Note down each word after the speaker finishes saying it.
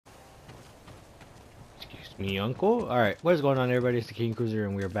Excuse me, Uncle. Alright, what is going on, everybody? It's the King Cruiser,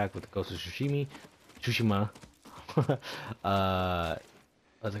 and we are back with the Ghost of Tsushima. uh,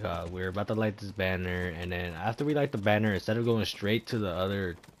 what's it called? We're about to light this banner, and then after we light the banner, instead of going straight to the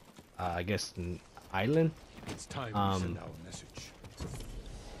other, I guess, island, It's time we send our message.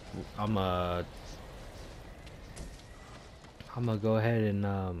 I'm uh, I'm gonna go ahead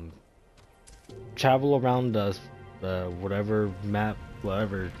and travel around the whatever map,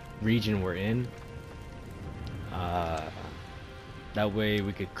 whatever region we're in. Uh, that way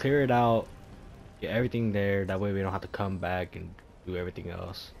we could clear it out, get everything there. That way we don't have to come back and do everything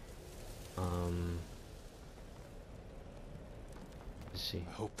else. Let's see.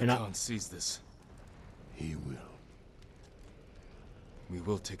 I hope the Khan sees this. He will. We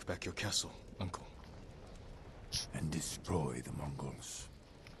will take back your castle, Uncle. And destroy the Mongols.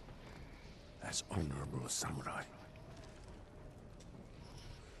 As honorable samurai.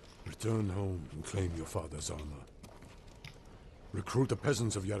 Return home and claim your father's armor. Recruit the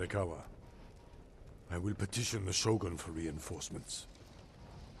peasants of Yarikawa. I will petition the Shogun for reinforcements.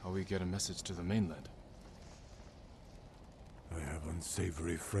 How we get a message to the mainland? I have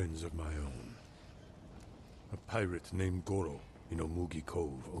unsavory friends of my own. A pirate named Goro in Omugi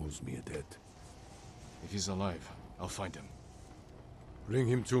Cove owes me a debt. If he's alive, I'll find him. Bring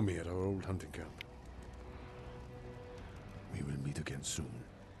him to me at our old hunting camp. We will meet again soon.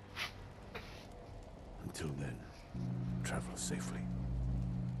 Until then, travel safely.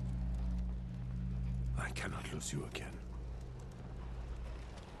 I cannot lose you again.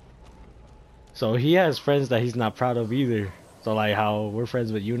 So he has friends that he's not proud of either. So like how we're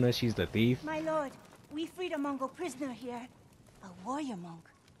friends with Yuna, she's the thief. My lord, we freed a Mongol prisoner here. A warrior monk.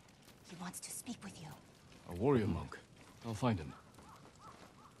 He wants to speak with you. A warrior monk. I'll find him.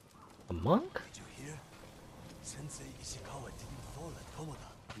 A monk? Did you hear? Sensei Ishikawa didn't fall at Tomoda.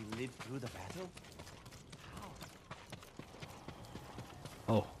 He lived through the battle?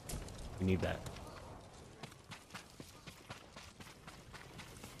 Oh, we need that.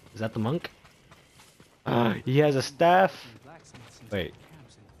 Is that the monk? He has a staff. Wait.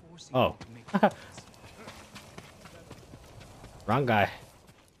 Oh. Wrong guy.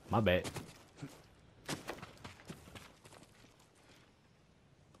 My bad.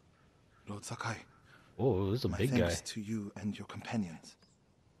 Lord Sakai. Oh, this is a big guy. Thanks to you and your companions.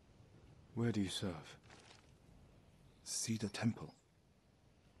 Where do you serve? Cedar Temple.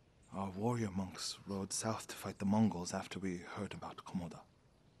 Our warrior monks rode south to fight the Mongols after we heard about Komoda.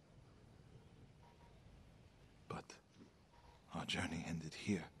 But our journey ended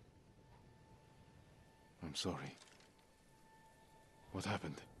here. I'm sorry. What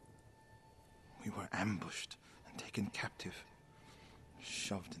happened? We were ambushed and taken captive.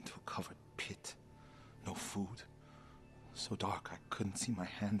 Shoved into a covered pit. No food. So dark I couldn't see my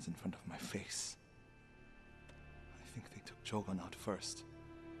hands in front of my face. I think they took Jogon out first.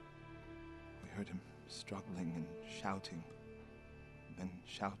 We heard him struggling and shouting. Then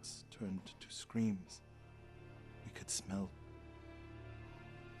shouts turned to screams. We could smell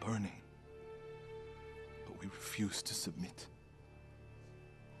burning. But we refused to submit.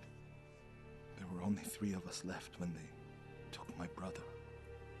 There were only 3 of us left when they took my brother,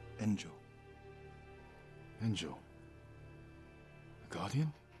 Enjo. Enjo? The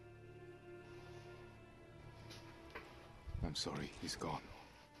Guardian? I'm sorry, he's gone.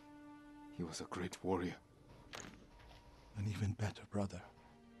 He was a great warrior. An even better brother.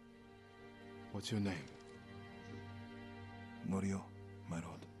 What's your name? Norio, my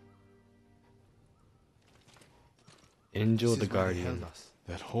lord. Angel This the is where they Guardian. held us.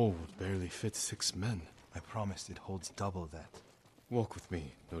 That hole would barely fit 6 men. I promised it holds double that. Walk with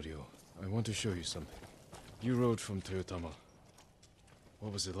me, Norio. I want to show you something. You rode from Toyotama.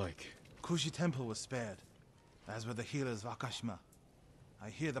 What was it like? Kushi Temple was spared, as were the healers of Akashima. I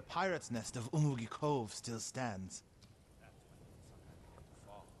hear the pirate's nest of Umugi Cove still stands.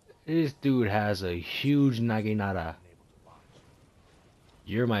 This dude has a huge naginata.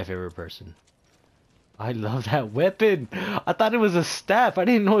 You're my favorite person. I love that weapon. I thought it was a staff. I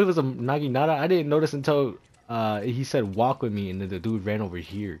didn't know it was a naginata. I didn't notice until he said walk with me, and then the dude ran over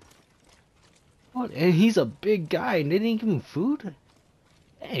here. Oh, and he's a big guy, and they didn't give him food?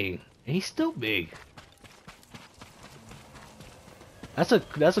 Dang, and he's still big.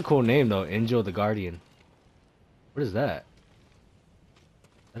 That's a cool name though, Angel the Guardian. What is that?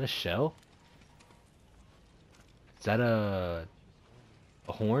 Is that a shell? Is that a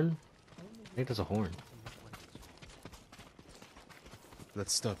horn? I think that's a horn.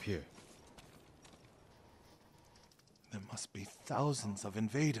 Let's stop here. There must be thousands of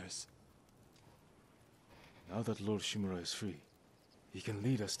invaders. Now that Lord Shimura is free, he can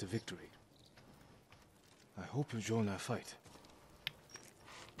lead us to victory. I hope you join our fight.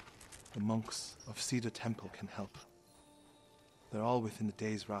 The monks of Cedar Temple can help. They're all within a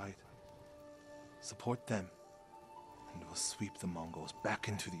day's ride. Support them, and we'll sweep the Mongols back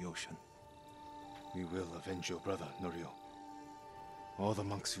into the ocean. We will avenge your brother, Norio. All the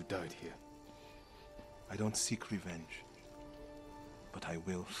monks who died here. I don't seek revenge, but I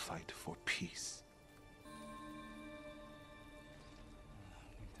will fight for peace.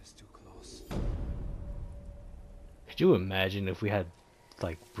 Winter's too close. Could you imagine if we had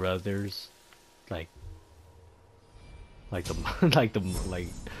like brothers, like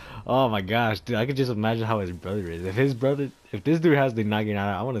oh my gosh, dude, I could just imagine how his brother is. If this dude has the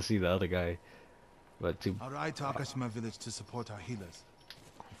Naginata, I want to see the other guy. But I'll ride to Akashima village to support our healers.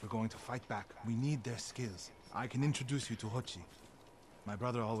 If we're going to fight back, we need their skills. I can introduce you to Hochi. My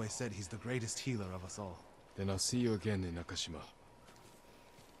brother always said he's the greatest healer of us all. Then I'll see you again in Akashima.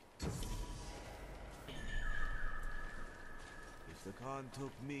 If the Khan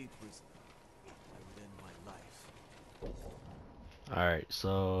took me prisoner, I would end my life. alright,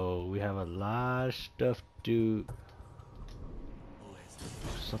 so we have a lot of stuff to do.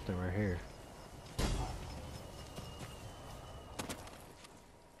 Something right here.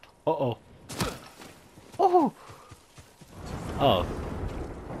 Uh-oh. Oh! Oh.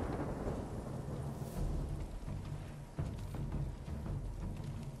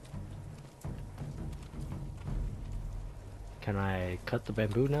 Can I cut the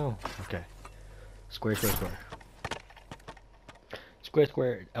bamboo now? Okay. Square, square, square. Square,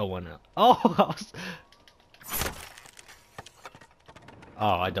 square, L1 L. Oh! I was...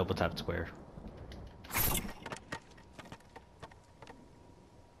 Oh, I double tapped square.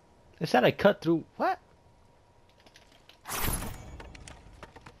 It said I cut through... What?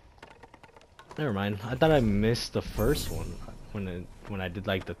 Never mind. I thought I missed the first one when I did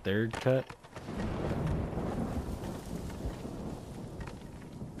like the third cut.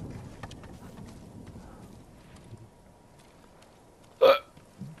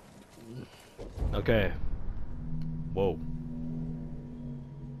 Okay. Whoa.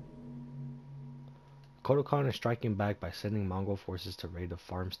 Kodokan is striking back by sending Mongol forces to raid the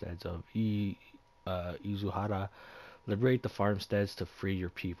farmsteads of Izuhara. Liberate the farmsteads to free your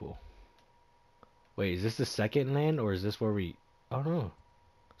people. Wait, is this the second land or is this where we... Oh no.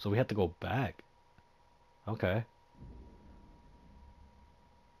 So we have to go back. Okay.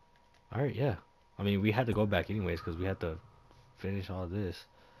 Alright, yeah. I mean, we had to go back anyways because we had to finish all this.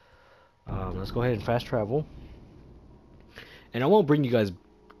 Let's go ahead and fast travel. And I won't bring you guys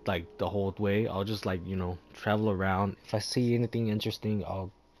like the whole way. I'll just like, you know, travel around. If I see anything interesting,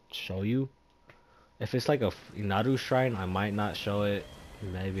 I'll show you. If it's like a Inaru shrine, I might not show it.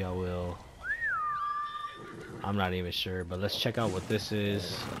 Maybe I will. I'm not even sure, but let's check out what this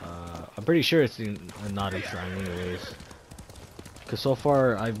is. I'm pretty sure it's an Inaru shrine anyways. Cause so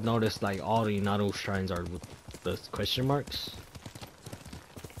far I've noticed like all the Inaru shrines are with the question marks.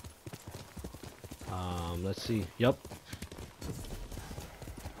 Let's see. Yup.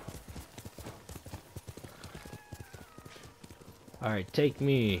 Alright, take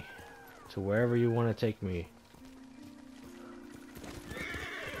me to wherever you want to take me.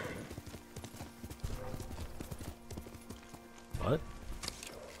 What?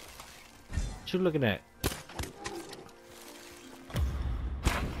 What you looking at?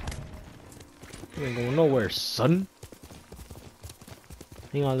 You ain't going nowhere, son.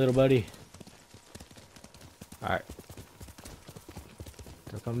 Hang on, little buddy. Alright.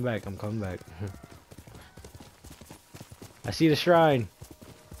 I'm coming back, I'm coming back. I see the shrine.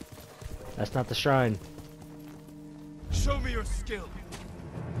 That's not the shrine. Show me your skill.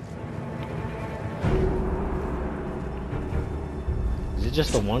 Is it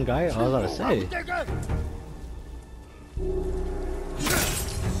just the one guy? I was about to say.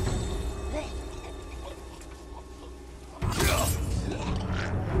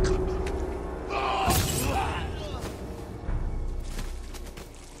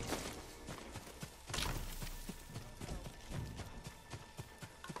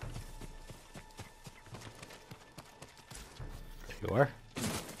 You are.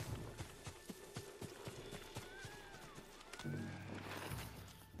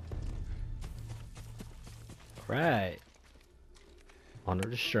 Right. Honor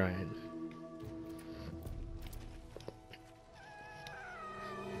the shrine.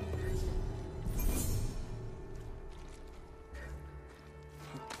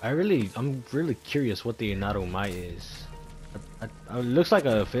 I'm really curious what the Inaru Mai is. It looks like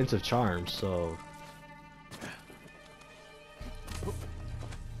an offensive charm, so.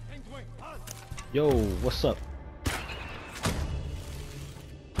 Yo, what's up?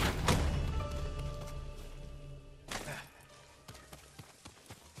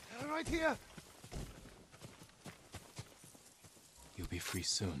 right here! You'll be free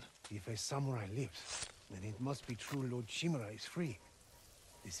soon. If a samurai lives, then it must be true Lord Shimura is free.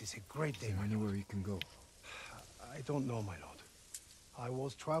 This is a great Is day, there my lord. anywhere you can go? I don't know, my lord. I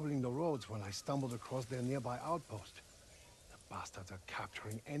was traveling the roads when I stumbled across their nearby outpost. The bastards are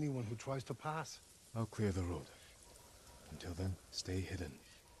capturing anyone who tries to pass. I'll clear the road. Until then, stay hidden.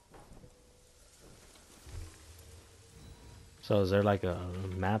 So is there like a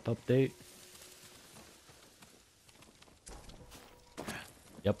map update?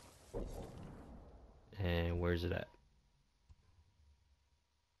 Yep. And where's it at?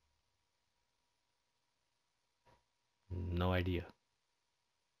 No idea.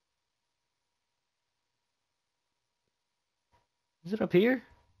 Is it up here?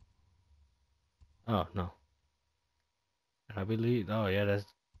 Oh no. I believe. Oh yeah, that's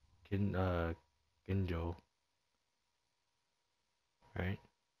Ginjo. Right?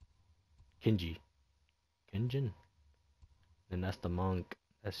 Kinji. Kinjin. And that's the monk.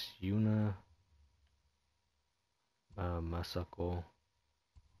 That's Yuna. Masako.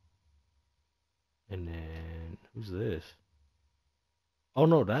 And then who's this? Oh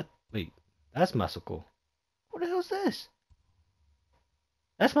no, wait, that's Masako. What the hell's this?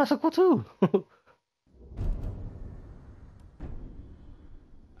 That's Masako too.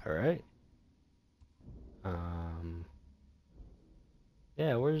 All right.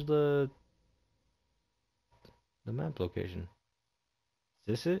 Yeah, where's the map location?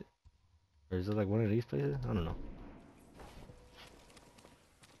 Is this it? Or is it like one of these places? I don't know.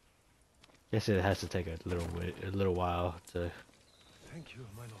 Guess it has to take a little while to Thank you,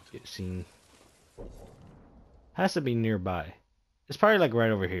 my lord. get seen. Has to be nearby. It's probably like right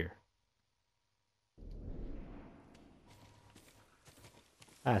over here.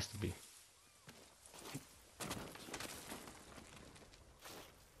 Has to be.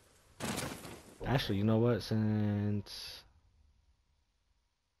 Actually, you know what? Since...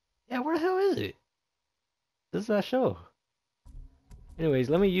 Yeah, where the hell is it? Does that show? Anyways,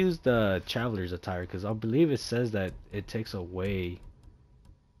 let me use the traveler's attire because I believe it says that it takes away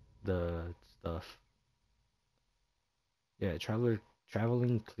the stuff. Yeah,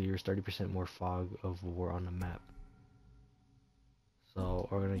 traveling clears 30% more fog of war on the map. So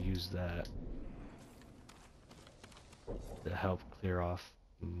we're gonna use that to help clear off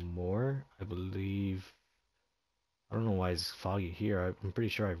more, I believe. I don't know why it's foggy here. I'm pretty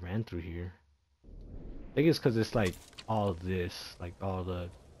sure I ran through here. I think it's because it's like all this, like all the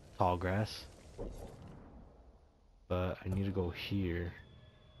tall grass. But I need to go here.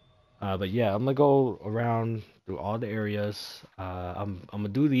 But yeah, I'm gonna go around through all the areas. I'm gonna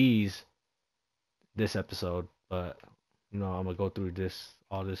do this episode, but you know I'm gonna go through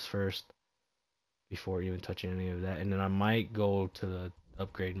all this first before even touching any of that, and then I might go to the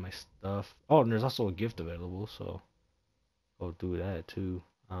upgrade my stuff. Oh, and there's also a gift available, so go do that too.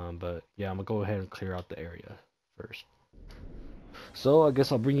 But yeah, I'm gonna go ahead and clear out the area first. So I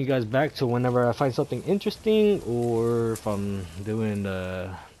guess I'll bring you guys back to whenever I find something interesting, or if I'm doing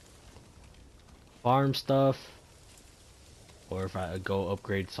the farm stuff, or if I go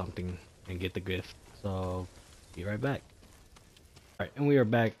upgrade something and get the gift. So be right back. Alright, and we are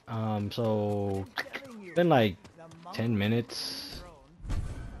back. So it's been like 10 minutes.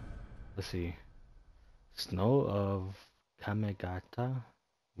 Let's see. Snow of Kamegata,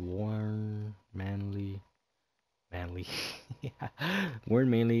 worn manly, worn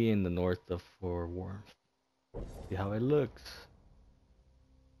mainly in the north of for warmth. See how it looks.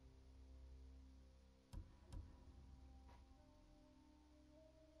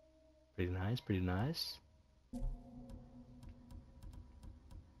 Pretty nice, pretty nice.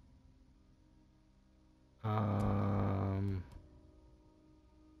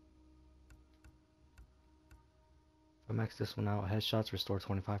 If I max this one out, headshots restore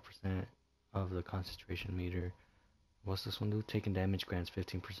 25% of the concentration meter. What's this one do? Taking damage grants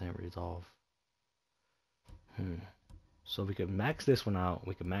 15% resolve. So we could max this one out,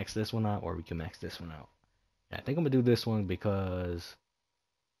 we could max this one out, or we can max this one out. Yeah, I think I'm gonna do this one because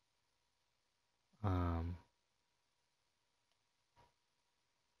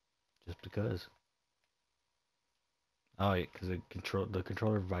just because. Oh yeah, because the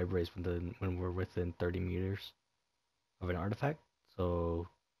controller vibrates when we're within 30 meters of an artifact. So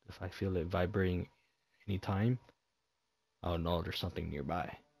if I feel it vibrating anytime, oh no, there's something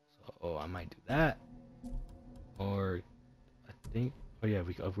nearby. So I might do that. Or I think, oh yeah,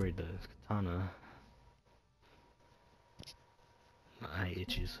 we can upgrade the katana. My eye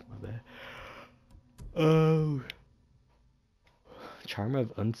itches, my bad. Oh, Charm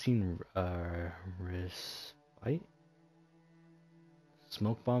of Unseen Respite.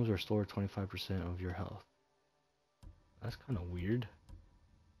 Smoke bombs restore 25% of your health. That's kind of weird.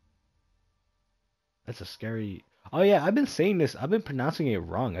 That's a scary... Oh yeah, I've been saying this. I've been pronouncing it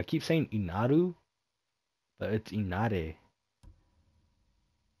wrong. I keep saying Inaru, but it's Inare.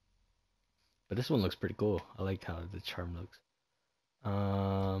 But this one looks pretty cool. I like how the charm looks.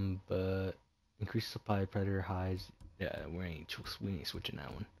 But increase supply of predator hides. Yeah, we ain't switching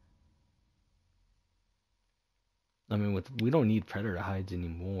that one. I mean, we don't need predator hides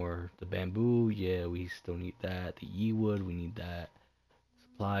anymore. The bamboo, yeah, we still need that. The ye wood, we need that.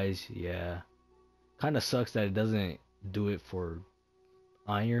 Supplies, yeah. Kind of sucks that it doesn't do it for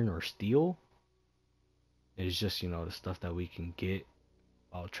iron or steel. It's just, you know, the stuff that we can get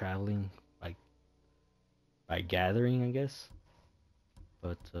while traveling, like by gathering, I guess.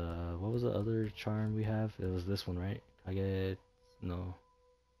 But what was the other charm we have? It was this one, right? I get no.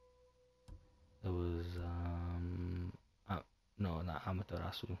 It was no, not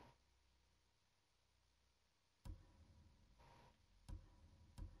Amaterasu.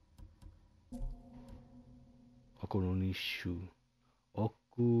 Okunishu.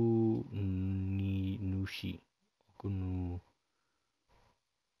 Okuninushi. Okunu.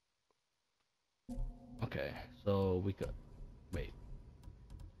 Okay, so we could wait.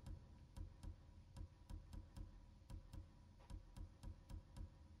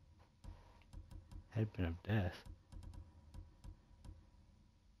 Headband of Death.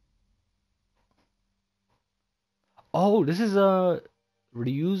 Oh, this is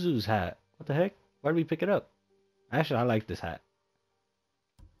Ryuzu's hat. What the heck? Why did we pick it up? Actually, I like this hat.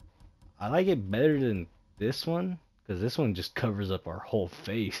 I like it better than this one because this one just covers up our whole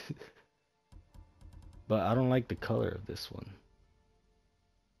face. But I don't like the color of this one.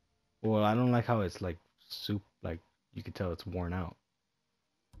 Well, I don't like how it's like like you can tell it's worn out.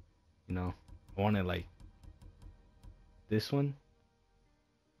 You know, I want it like this one,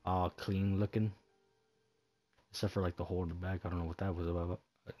 all clean looking. Except for like the hole in the back. I don't know what that was about.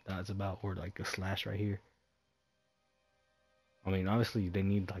 That's about, or like a slash right here. I mean, obviously they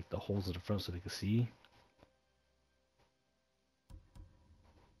need like the holes at the front so they can see.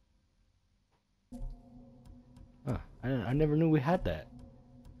 Huh, I never knew we had that.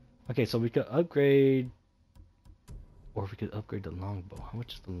 Okay, so we could upgrade, or we could upgrade the longbow. How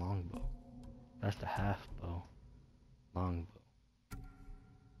much is the longbow? That's the half bow. Longbow.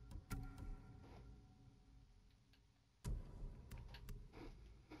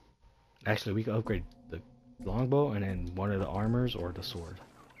 Actually, we could upgrade the longbow and then one of the armors or the sword.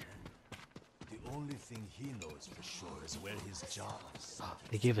 The only thing he knows for sure is where his job is.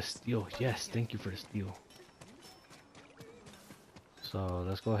 They gave us steel. Yes, thank you for the steel. So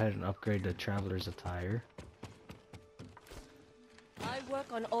let's go ahead and upgrade the traveler's attire. I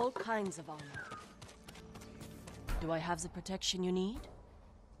work on all kinds of armor. Do I have the protection you need?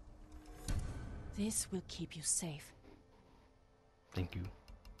 This will keep you safe. Thank you.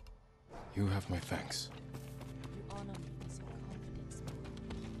 You have my thanks. You honor me with your confidence.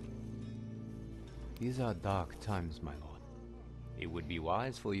 These are dark times, my lord. It would be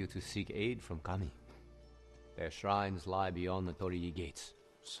wise for you to seek aid from Kami. Their shrines lie beyond the Torii gates.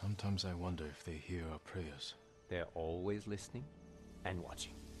 Sometimes I wonder if they hear our prayers. They're always listening and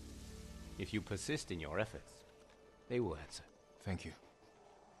watching. If you persist in your efforts, they will answer. Thank you.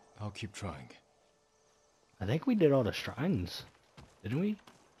 I'll keep trying. I think we did all the shrines, didn't we?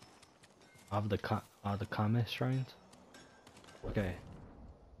 Of the Kame shrines. Okay.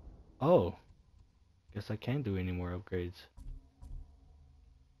 Oh. Guess I can't do any more upgrades.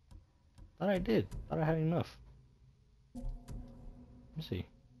 Thought I did. Thought I had enough. Let me see.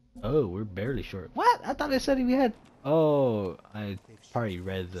 Oh, we're barely short. What? I thought I said we had. Oh, I probably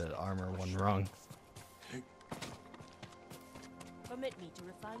read the armor one wrong. Permit me to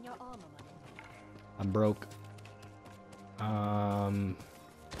refine your armor, my lord. I'm broke.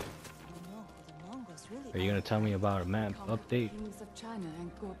 Are you gonna tell me about a map update?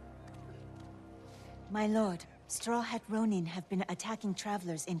 My lord, Straw Hat Ronin have been attacking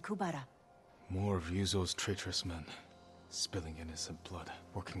travelers in Kubara. More of Ryuzo's traitorous men, spilling innocent blood,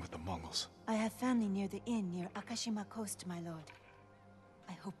 working with the Mongols. I have family near the inn near Akashima Coast, my lord.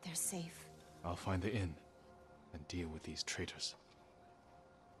 I hope they're safe. I'll find the inn and deal with these traitors.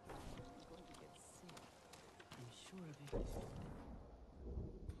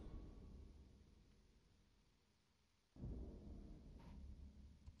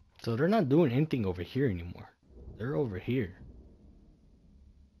 So they're not doing anything over here anymore. They're over here.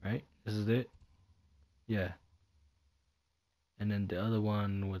 Right? This is it? Yeah. And then the other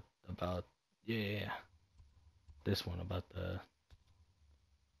one with about, yeah. This one about the...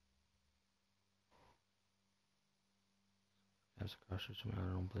 As a cautious man,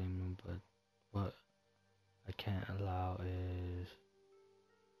 I don't blame him, but what I can't allow is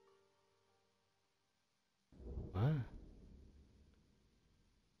what?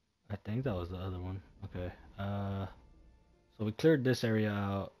 I think that was the other one. Okay. So we cleared this area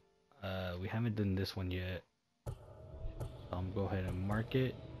out. We haven't done this one yet. So I'm gonna go ahead and mark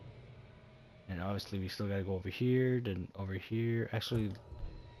it. And obviously we still gotta go over here, then over here. Actually,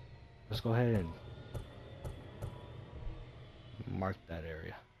 let's go ahead and mark that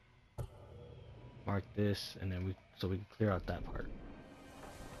area. Mark this, and then so we can clear out that part.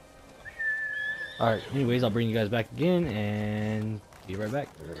 Alright, anyways, I'll bring you guys back again and be right back.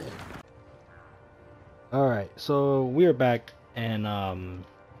 Alright, so we're back, and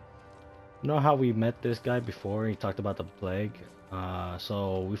you know how we met this guy before? He talked about the plague.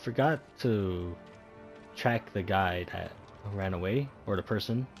 So we forgot to track the guy that ran away, or the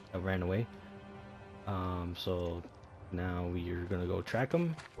person that ran away. So now we're gonna go track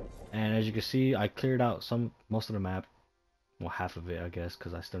him, and as you can see, I cleared out most of the map. Well, half of it, I guess,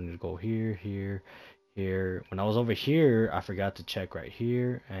 because I still need to go here, here, here. When I was over here, I forgot to check right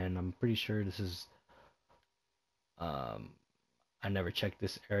here, and I'm pretty sure this is I never checked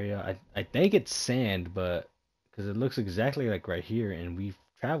this area. I think it's sand, but because it looks exactly like right here, and we've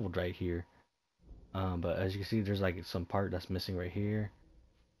traveled right here. But as you can see, there's like some part that's missing right here,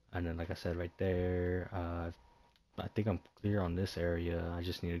 and then like I said, right there. I think I'm clear on this area. I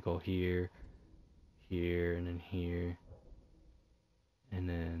just need to go here, here, and then here, and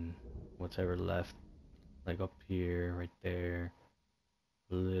then whatever left, like up here, right there,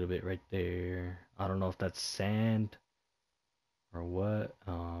 a little bit right there. I don't know if that's sand or what.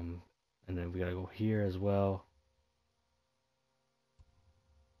 And then we gotta go here as well.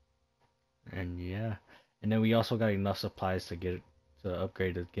 And yeah, and then we also got enough supplies to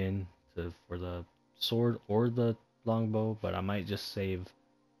upgrade again for the sword or the longbow, but I might just save.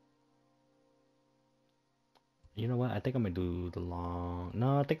 You know what? I think I'm gonna do the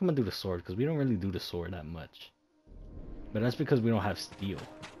No, I think I'm gonna do the sword because we don't really do the sword that much. But that's because we don't have steel.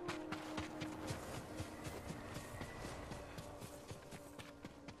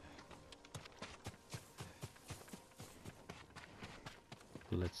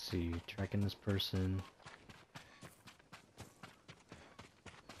 Let's see, tracking this person.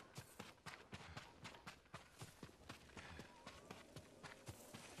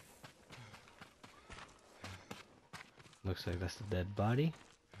 Looks like that's the dead body.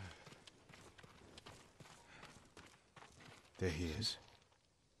 There he is.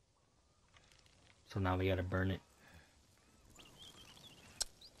 So now we gotta burn it.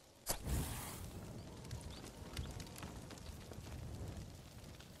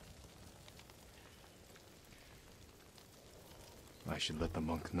 I should let the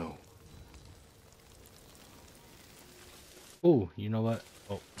monk know. Oh, you know what?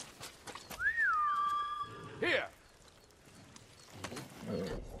 Oh. Here!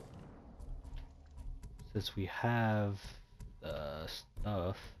 Since we have the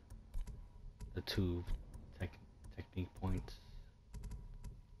stuff, the two technique points.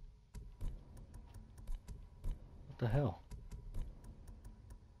 What the hell?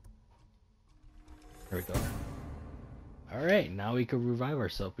 There we go. Alright, now we can revive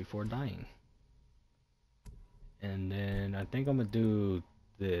ourselves before dying. And then I think I'm gonna do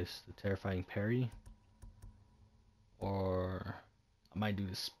this, the terrifying parry. Or I might do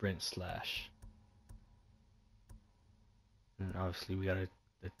the sprint slash. And obviously we gotta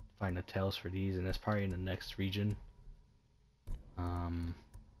find the tails for these, and that's probably in the next region. Or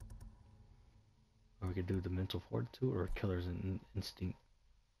we could do the mental fortitude or killer's instinct.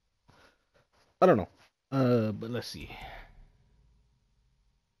 I don't know. But let's see.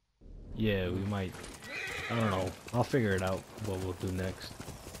 Yeah, we might. I don't know. I'll figure it out what we'll do next.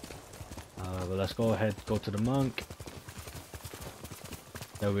 But let's go ahead, go to the monk.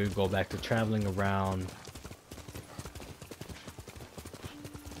 Then we go back to traveling around.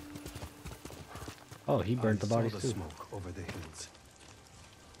 Oh, he burned the bodies too. Smoke over the hills.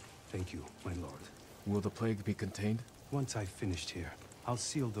 Thank you, my lord. Will the plague be contained? Once I've finished here, I'll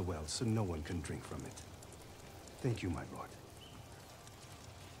seal the well so no one can drink from it. Thank you, my lord.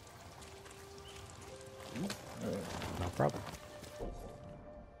 No problem.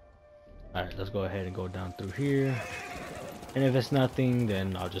 Alright, let's go ahead and go down through here. And if it's nothing,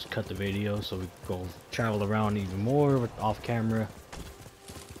 then I'll just cut the video so we go travel around even more with off camera.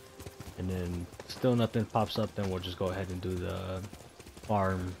 And then still nothing pops up, then we'll just go ahead and do the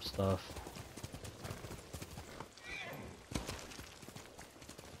farm stuff.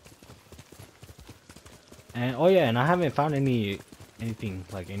 And oh yeah, and I haven't found anything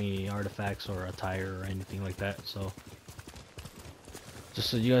like any artifacts or attire or anything like that, so Just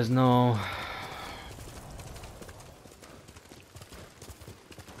so you guys know.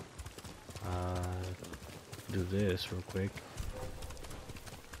 Do this real quick.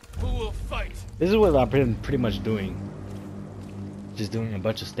 Who will fight? This is what I've been pretty much doing. Just doing a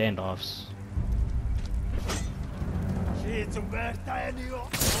bunch of standoffs.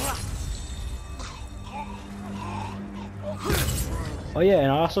 Oh yeah,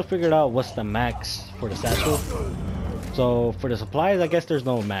 and I also figured out what's the max for the satchel. So for the supplies, I guess there's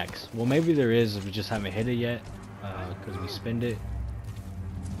no max. Well, maybe there is if we just haven't hit it yet, because we spend it.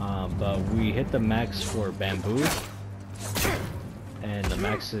 But we hit the max for bamboo, and the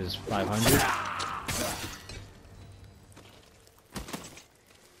max is 500.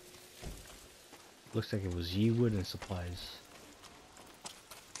 Looks like it was yewood and supplies.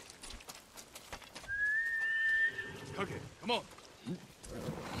 Okay, come on.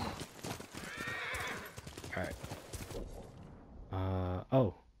 Alright.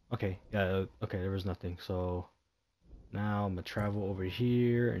 Oh, okay. Yeah, okay, there was nothing. So now I'm gonna travel over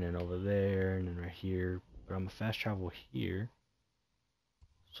here and then over there and then right here. But I'm gonna fast travel here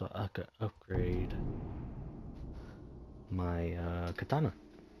so I could upgrade my katana.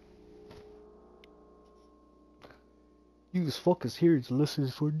 Use focus here to listen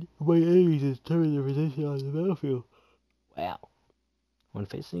for my enemies to determine their position on the battlefield. Wow. When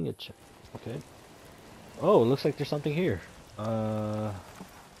facing a check. Okay. Oh, looks like there's something here.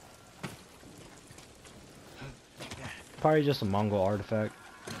 Probably just a Mongol artifact.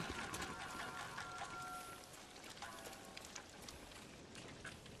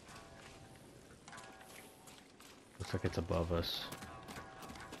 Looks like it's above us.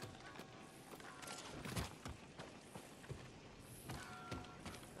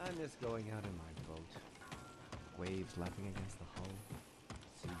 I miss going out in my boat. Waves lapping against the hull.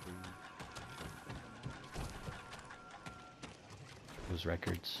 Sea breeze. Those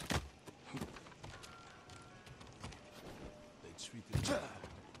records.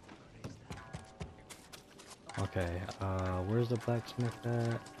 Okay, where's the blacksmith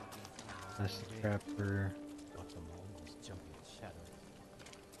at? That's the trapper.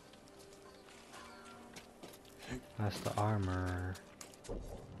 That's the armor.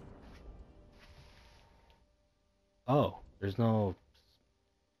 Oh, there's no,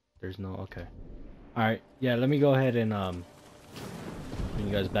 okay. Alright, yeah, let me go ahead and, bring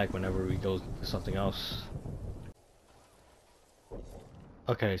you guys back whenever we go to something else.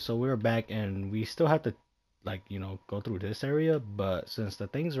 Okay, so we're back and we still have to, like, you know, go through this area, but since the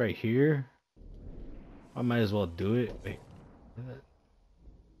thing's right here, I might as well do it. Wait, what is that?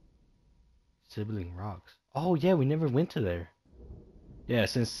 Sibling Rocks. Oh yeah, we never went to there. Yeah,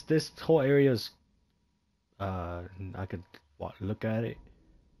 since this whole area's I could look at it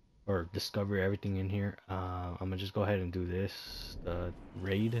or discover everything in here. I'm gonna just go ahead and do this, the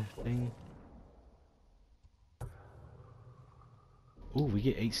raid thing. Ooh, we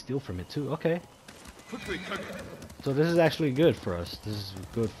get 8 steel from it too. Okay. So this is actually good for us. This is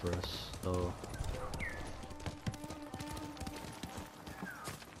good for us. So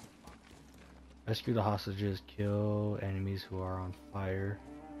rescue the hostages, kill enemies who are on fire.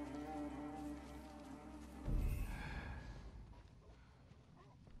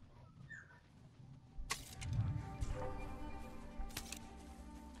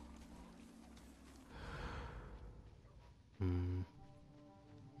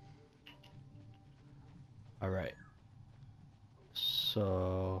 All right.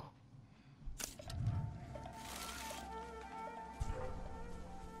 So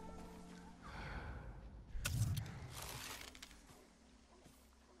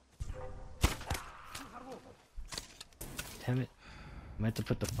damn it. I meant to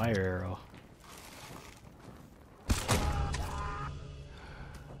put the fire arrow.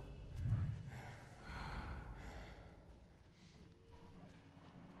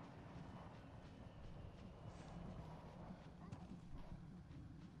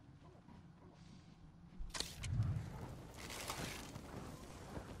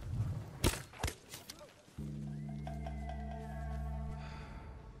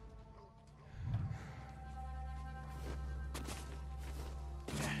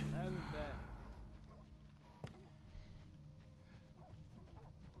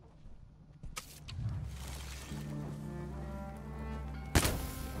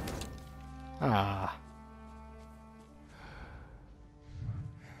 Ah.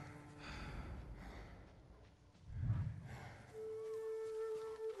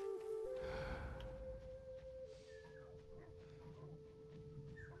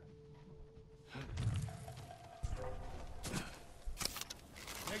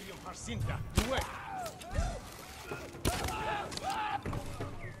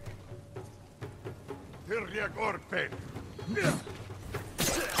 Ой,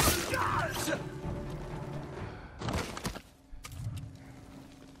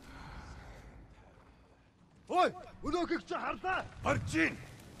 өнөөгч хардаа. Орж ийн.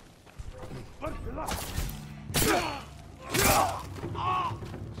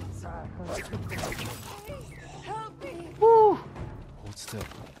 Woo! Hold still.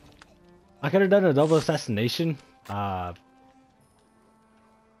 I could have done a double assassination. I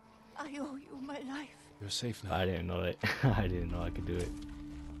owe you my life. You're safe now. I didn't know that. I didn't know I could do it.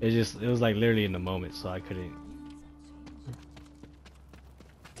 It was like literally in the moment, so I couldn't.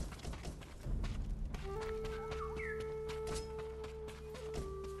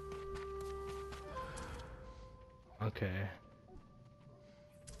 Okay.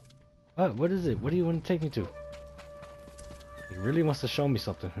 What is it? What do you want to take me to? He really wants to show me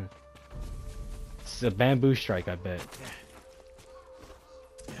something. It's a bamboo strike, I bet.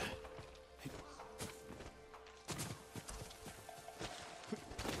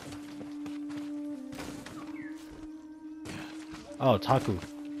 Oh, Taku.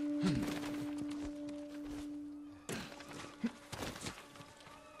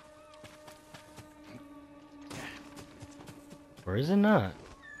 Or is it not?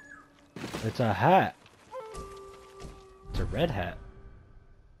 It's a hat. It's a red hat.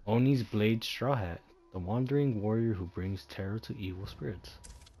 Oni's blade straw hat. The wandering warrior who brings terror to evil spirits.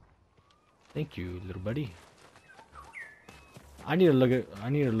 Thank you, little buddy. I need to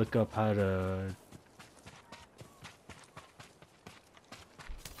look up how to.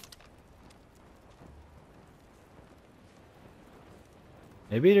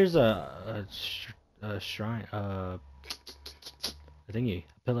 Maybe there's a shrine, a thingy,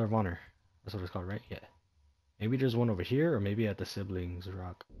 a pillar of honor. That's what it's called, right? Yeah. Maybe there's one over here, or maybe at the siblings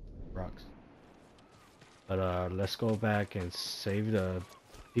rocks. But let's go back and save the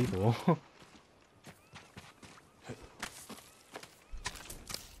people.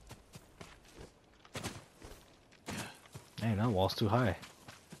 Dang, that wall's too high.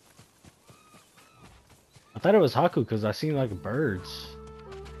 I thought it was Haku because I seen like birds.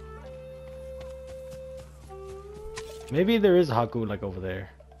 Maybe there is a Haku like over there.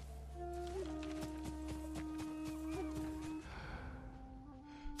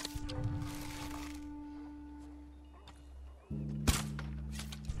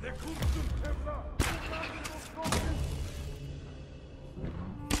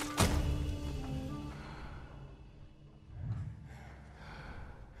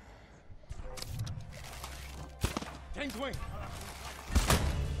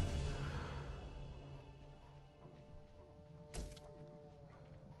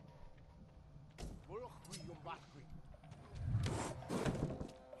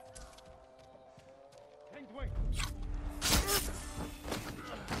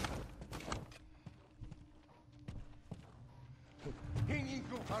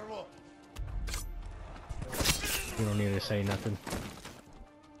 You don't need to say nothing.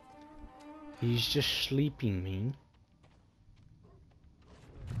 He's just sleeping, man.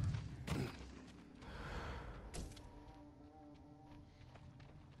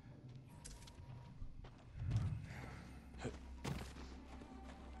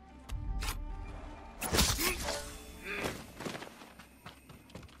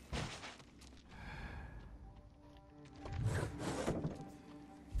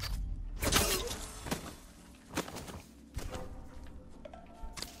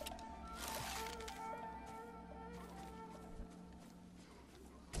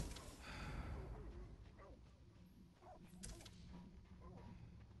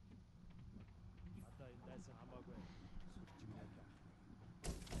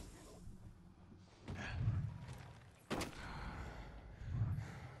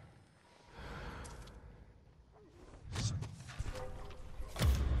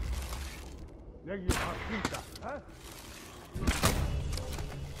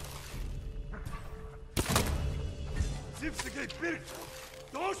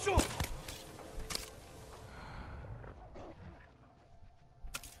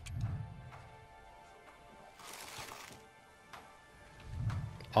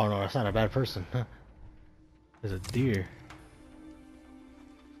 Oh no, that's not a bad person. Huh? There's a deer.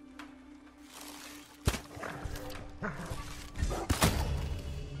 Not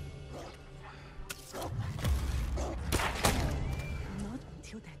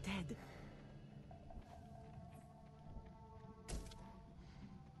until they're dead.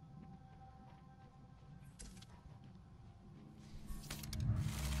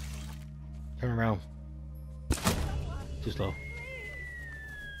 Turn around. Too slow.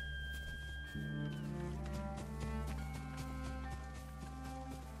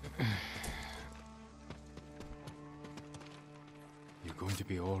 to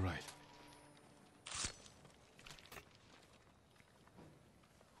be all right.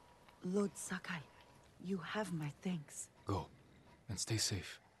 Lord Sakai, you have my thanks. Go, and stay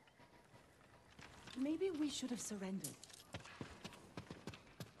safe. Maybe we should have surrendered.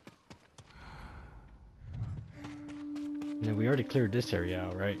 Yeah, we already cleared this area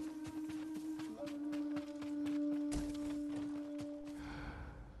out, right?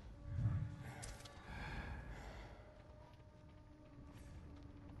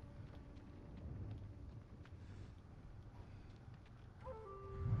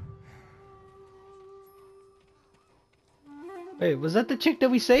 Wait, was that the chick that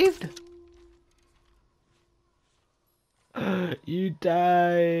we saved? You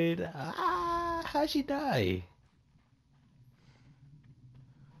died. Ah, how'd she die?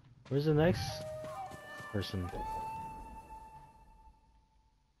 Where's the next person?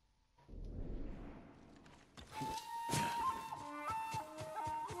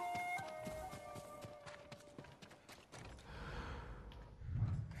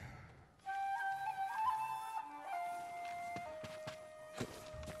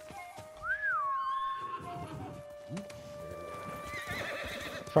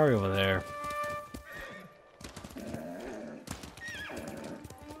 Probably over there.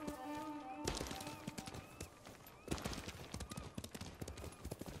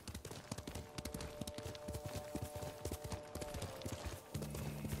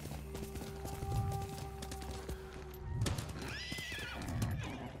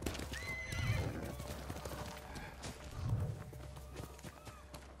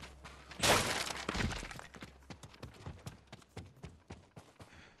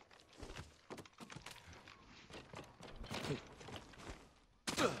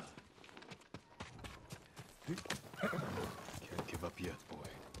 Can't give up yet, boy.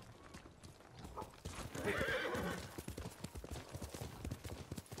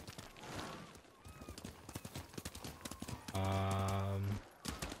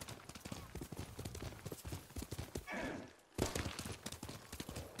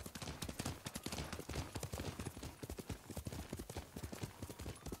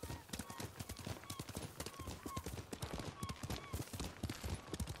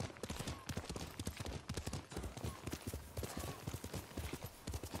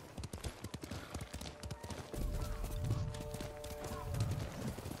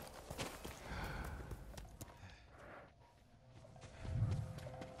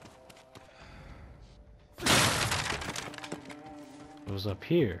 It was up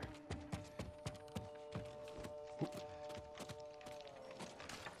here.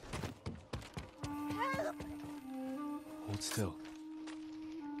 Hold still.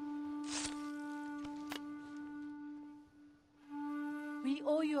 We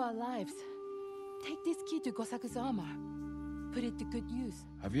owe you our lives. Take this key to Gosaku's armor. Put it to good use.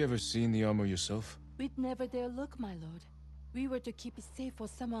 Have you ever seen the armor yourself? We'd never dare look, my lord. We were to keep it safe for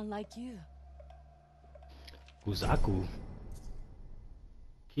someone like you. Kuzaku.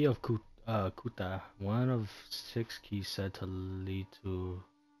 Key of Kuta. One of 6 keys said to lead to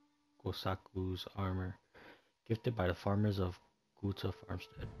Gosaku's armor. Gifted by the farmers of Kuta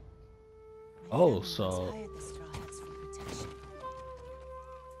Farmstead. Oh, so... Hired the Straw Hats for protection.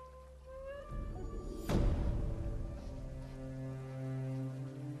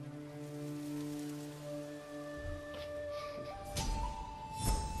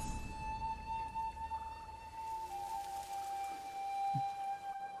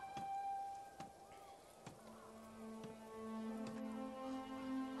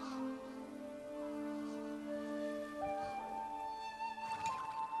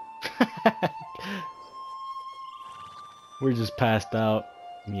 We're just passed out.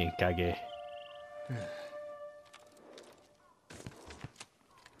 Me and Kage.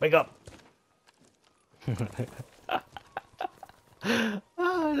 Wake up!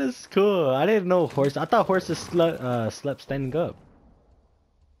 Oh, that's cool. I didn't know horse. I thought horses slept standing up.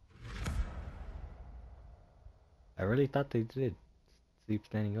 I really thought they did sleep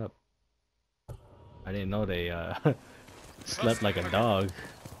standing up. I didn't know they slept like a dog.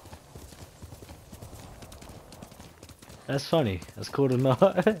 That's funny. That's cool to know.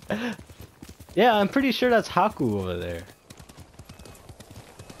 Yeah, I'm pretty sure that's Haku over there.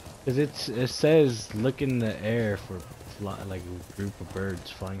 Cause it says look in the air for like a group of birds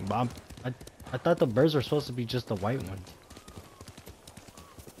flying. But I thought the birds were supposed to be just the white ones.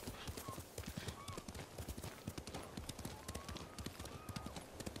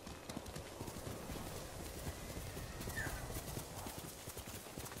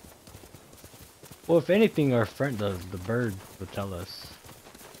 Well, if anything, our friend, the bird, would tell us.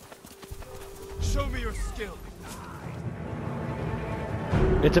 Show me your skill.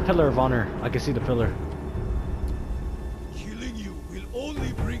 It's a pillar of honor. I can see the pillar. Killing you will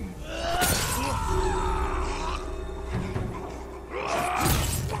only bring...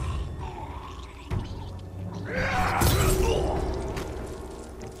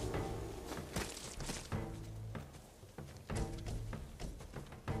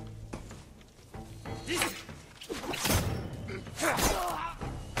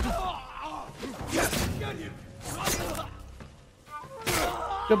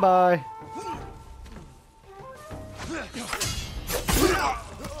 Goodbye.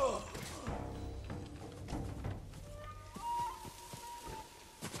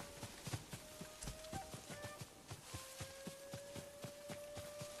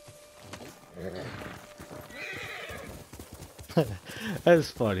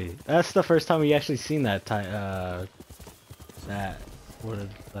 That's funny. That's the first time we actually seen that that would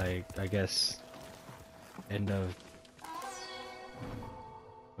like I guess end of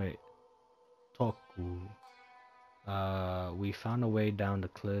wait Toku. We found a way down the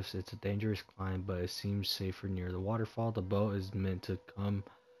cliffs. It's a dangerous climb, but it seems safer near the waterfall. The boat is meant to come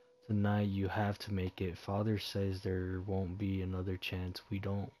tonight. You have to make it. Father says there won't be another chance. We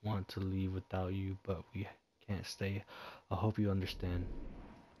don't want to leave without you, but we can't stay. I hope you understand.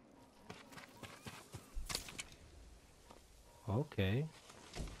 Okay.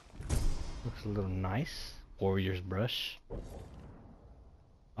 Looks a little nice. Warrior's brush.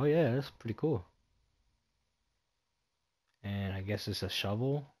 Oh yeah, that's pretty cool. And I guess it's a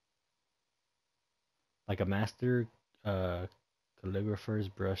shovel. Like a master calligrapher's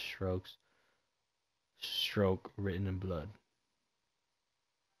brush stroke written in blood.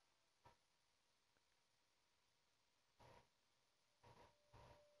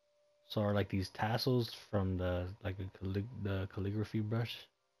 So are like these tassels from the like the calligraphy brush?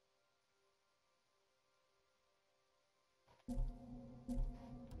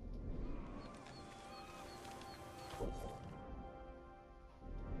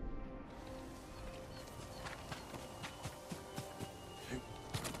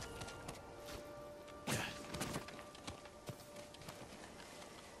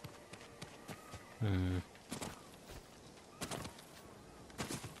 Hmm.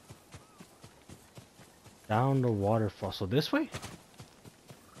 Down the waterfall. So this way?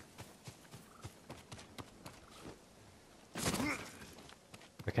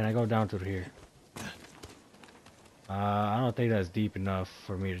 Or can I go down through here? I don't think that's deep enough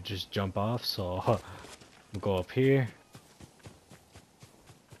for me to just jump off, so I'll go up here.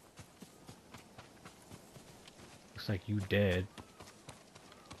 Looks like you dead.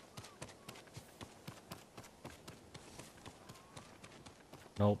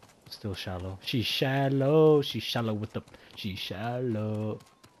 Nope, still shallow. She's shallow. She's shallow with the... She's shallow.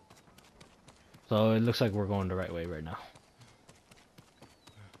 So it looks like we're going the right way right now.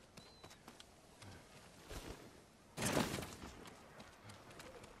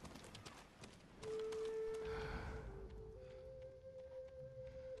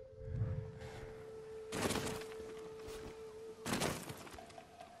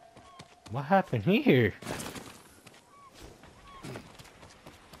 What happened here?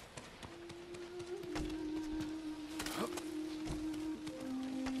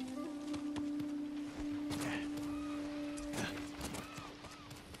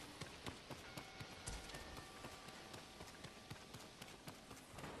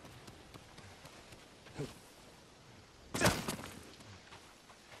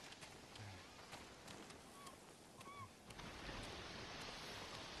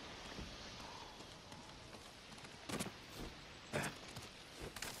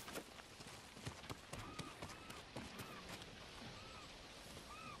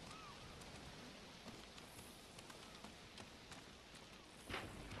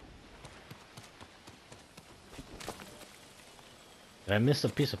 Did I miss a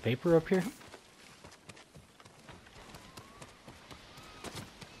piece of paper up here?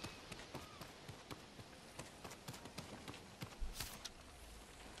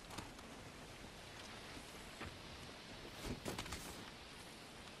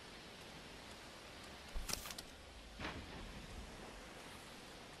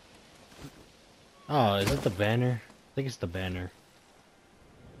 Oh, is it the banner? I think it's the banner.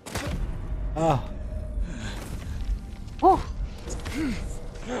 Oh. Oh.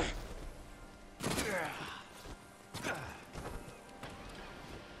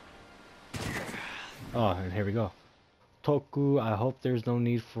 Oh, and here we go. Toku, I hope there's no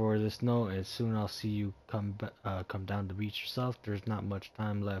need for this note, and soon I'll see you come down the beach yourself. There's not much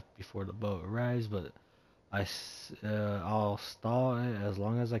time left before the boat arrives, but I'll stall it as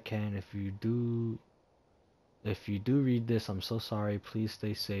long as I can. If you do If you do read this, I'm so sorry. Please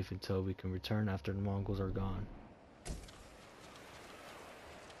stay safe until we can return after the Mongols are gone.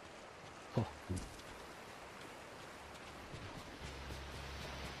 Oh.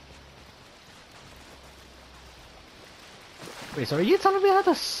 Wait, so are you telling me I have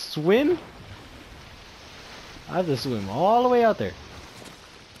to swim? I have to swim all the way out there.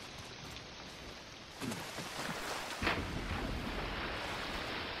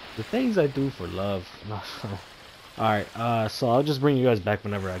 The things I do for love. Alright, so I'll just bring you guys back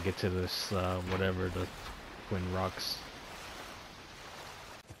whenever I get to this, whatever, the Twin Rocks.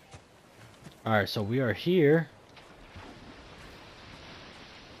 Alright, so we are here.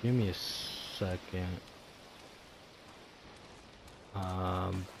 Give me a second.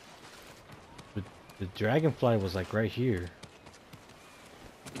 The dragonfly was like right here.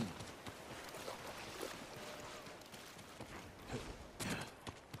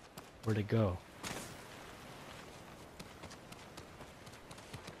 Where'd it go?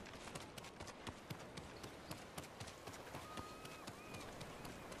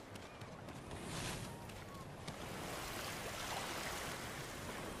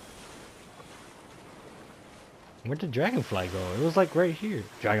 Where'd the dragonfly go? It was like right here.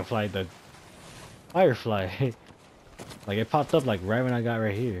 Dragonfly, the firefly. Like it popped up like right when I got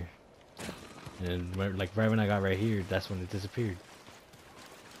right here. And like right when I got right here, that's when it disappeared.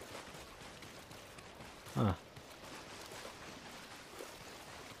 Huh.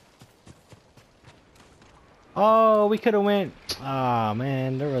 Oh, we could have went. Ah,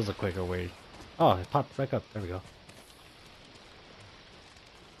 man, there was a quicker way. Oh, it popped back up. There we go.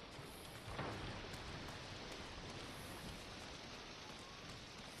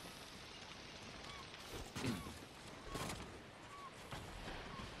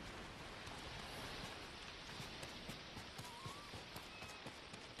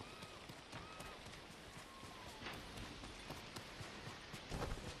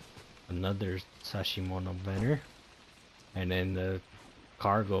 Another Sashimono banner, and then the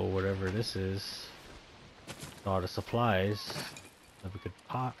cargo, whatever this is, all the supplies that we could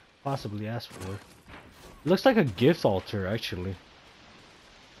possibly ask for. It looks like a gift altar, actually.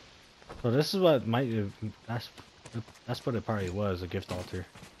 So this is what that's what it probably was, a gift altar.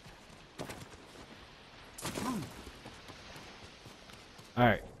 All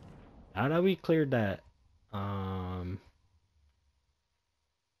right, now that we cleared that,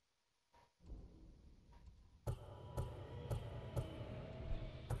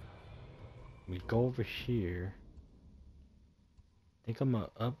 we go over here. I think I'm gonna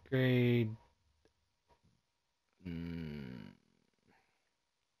upgrade. I'm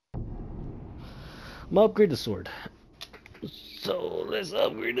gonna upgrade the sword. So let's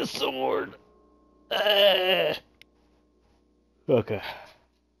upgrade the sword. Okay.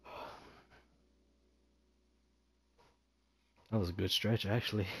 That was a good stretch,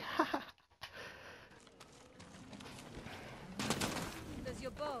 actually. Does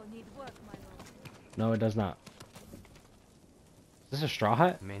your bow need work, my lord? No, it does not. Is this a straw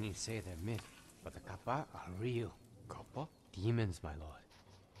hat? Many say they're myth, but the kappa are real. Kappa? Demons, my lord.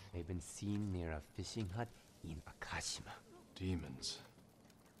 They've been seen near a fishing hut in Akashima. Demons.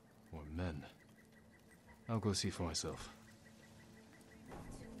 Or men. I'll go see for myself.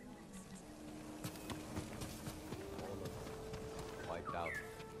 All of them wiped out,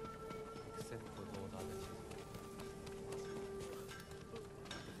 except for Lord Adachi.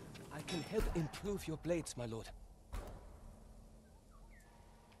 I can help improve your blades, my lord.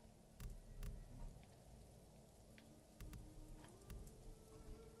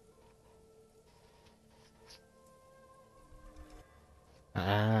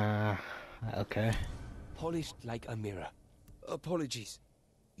 Okay. Polished like a mirror. Apologies.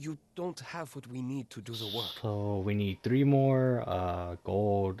 You don't have what we need to do the work. So we need 3 more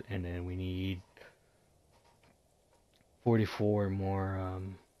gold, and then we need 44 more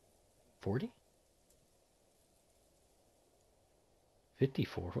 40?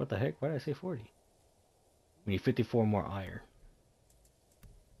 54. What the heck? Why did I say 40? We need 54 more iron.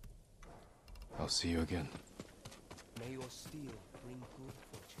 I'll see you again. May your steel bring good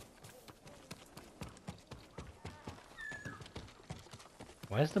fortune.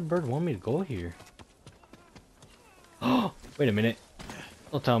 Why does the bird want me to go here? Oh, wait a minute.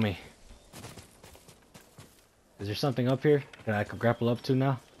 Don't tell me. Is there something up here that I could grapple up to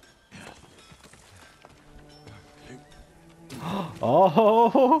now?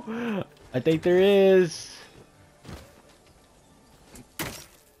 Oh, I think there is.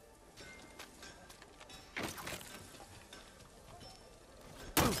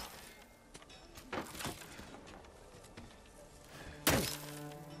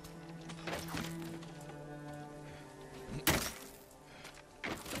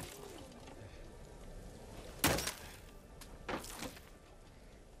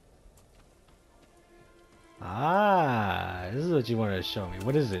 what you wanted to show me.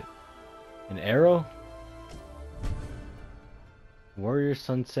 What is it? An arrow? Warrior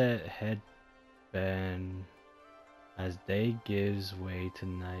sunset headband. As day gives way to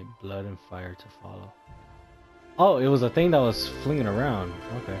night, blood and fire to follow. Oh, it was a thing that was flinging around.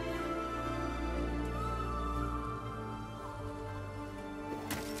 Okay.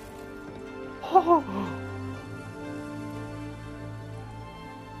 Oh.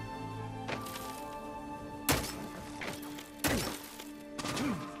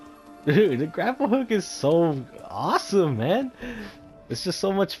 Dude, the grapple hook is so awesome, man. It's just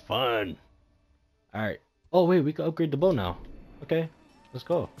so much fun. Alright. Oh, wait, we can upgrade the bow now. Okay, let's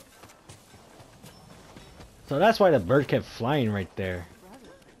go. So that's why the bird kept flying right there.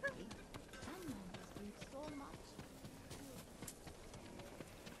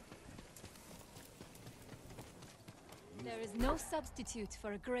 There is no substitute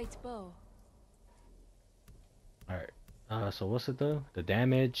for a great bow. Alright. So what's it though? The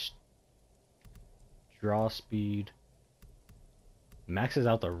damage, draw speed, maxes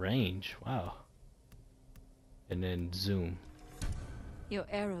out the range. Wow. And then zoom. Your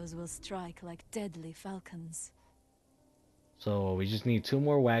arrows will strike like deadly falcons. So we just need 2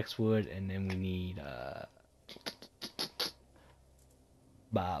 more waxwood, and then we need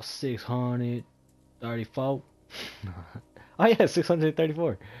about 634. Oh yeah,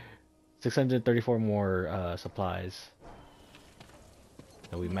 634. 634 more supplies.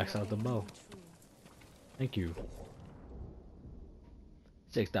 And we max out the bow. Thank you.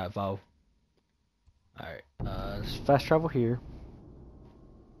 6.5. Alright, let's fast travel here.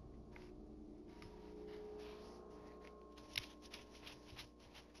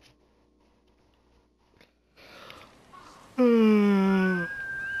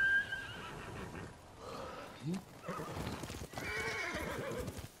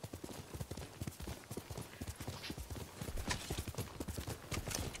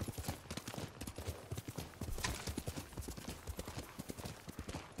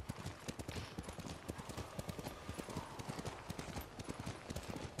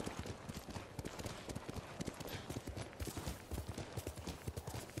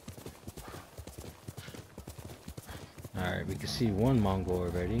 Alright, we can see one Mongol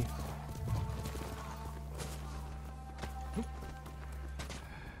already.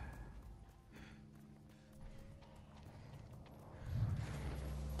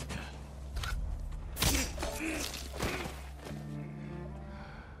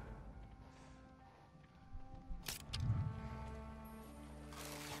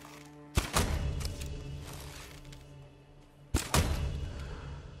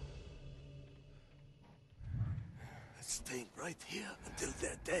 Staying right here until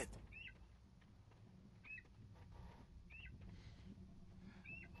they're dead.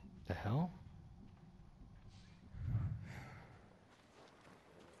 The hell?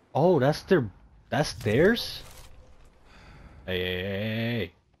 Oh, that's theirs?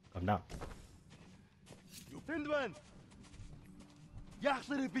 Hey. Calm down. You Pindman!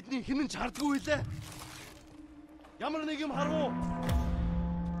 Яахлаар бидний хинэн чардгүй үлээ. Ямар нэг юм харав уу?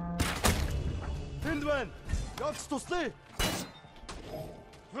 Pindman! Явц туслая.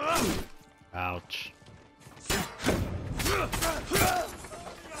 Ouch.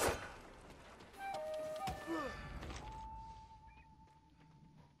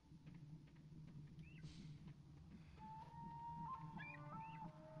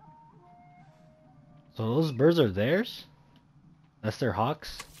 So those birds are theirs? That's their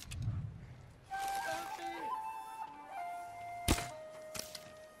hawks?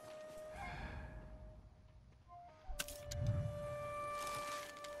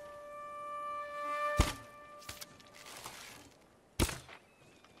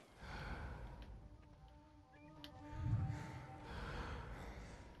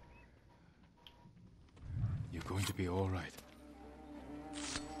 You're going to be all right.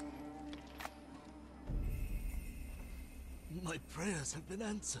 My prayers have been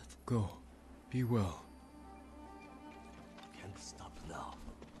answered. Go. Be well. Can't stop now.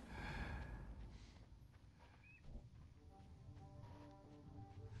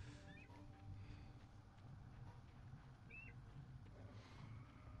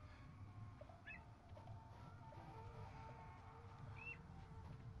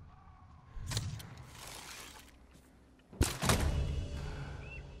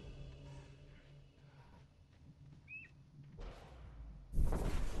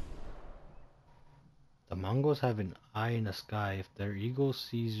 The Mongols have an eye in the sky. If their eagle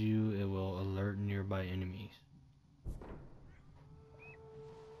sees you, it will alert nearby enemies.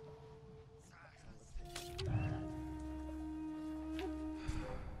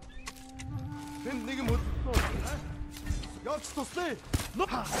 Тэнд нэг юм хөдлөө.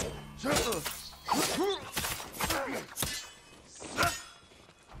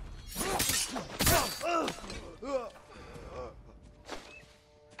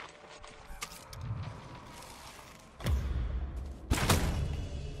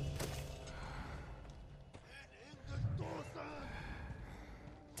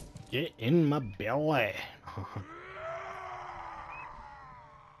 Get in my belly.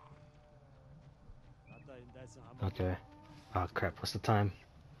 Okay. Oh crap, what's the time?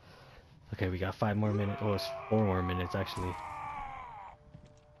 Okay, we got 5 more minutes. Oh, it's 4 more minutes actually.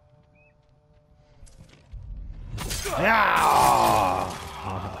 Yeah!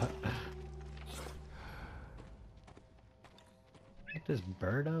 Get this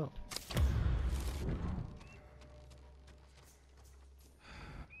bird out.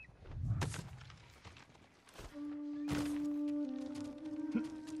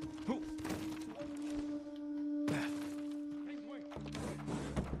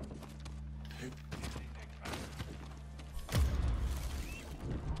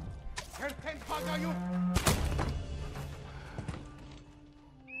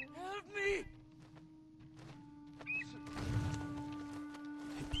 Help me!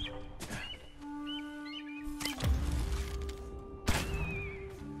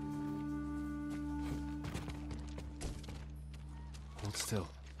 Hold still.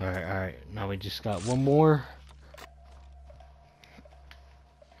 Alright. Now we just got one more.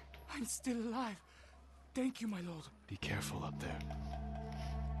 I'm still alive. Thank you, my lord. Be careful up there.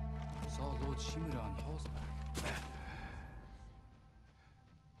 Saw Lord Shimura on horseback.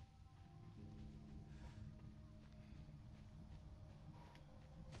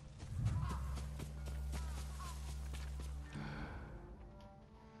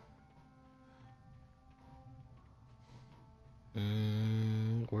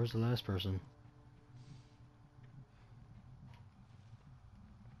 Where's the last person?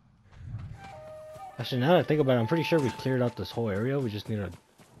 Actually, now that I think about it, I'm pretty sure we cleared out this whole area. We just need to...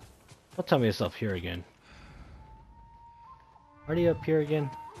 Don't tell me it's up here again. Are you up here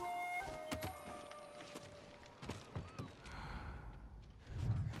again?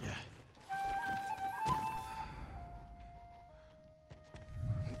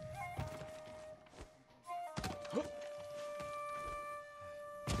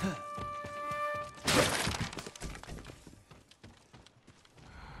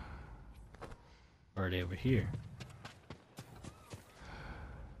 Or are they over here?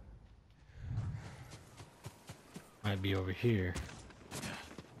 Might be over here.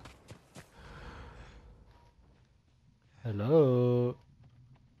 Hello?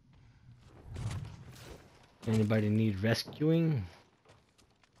 Anybody need rescuing?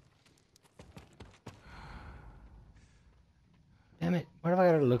 Damn it, why do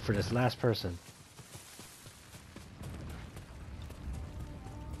I gotta look for this last person?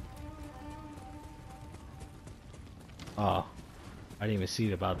 Oh, I didn't even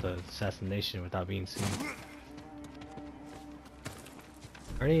see about the assassination without being seen.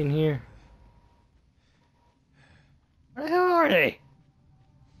 Are they in here? Where the hell are they?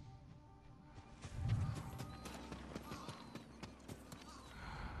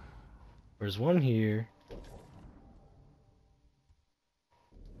 There's one here.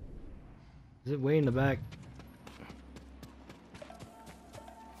 Is it way in the back?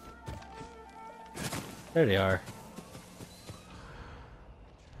 There they are.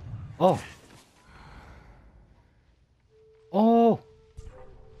 Oh. Oh.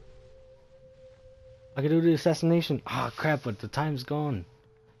 I can do the assassination. Ah, crap, but the time's gone.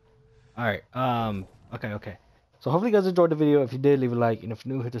 Alright, okay. So hopefully you guys enjoyed the video. If you did, leave a like, and if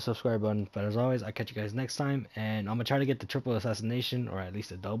you're new, hit the subscribe button. But as always, I'll catch you guys next time, and I'm gonna try to get the triple assassination, or at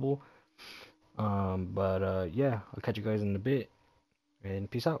least a double. Yeah, I'll catch you guys in a bit,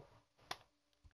 and peace out.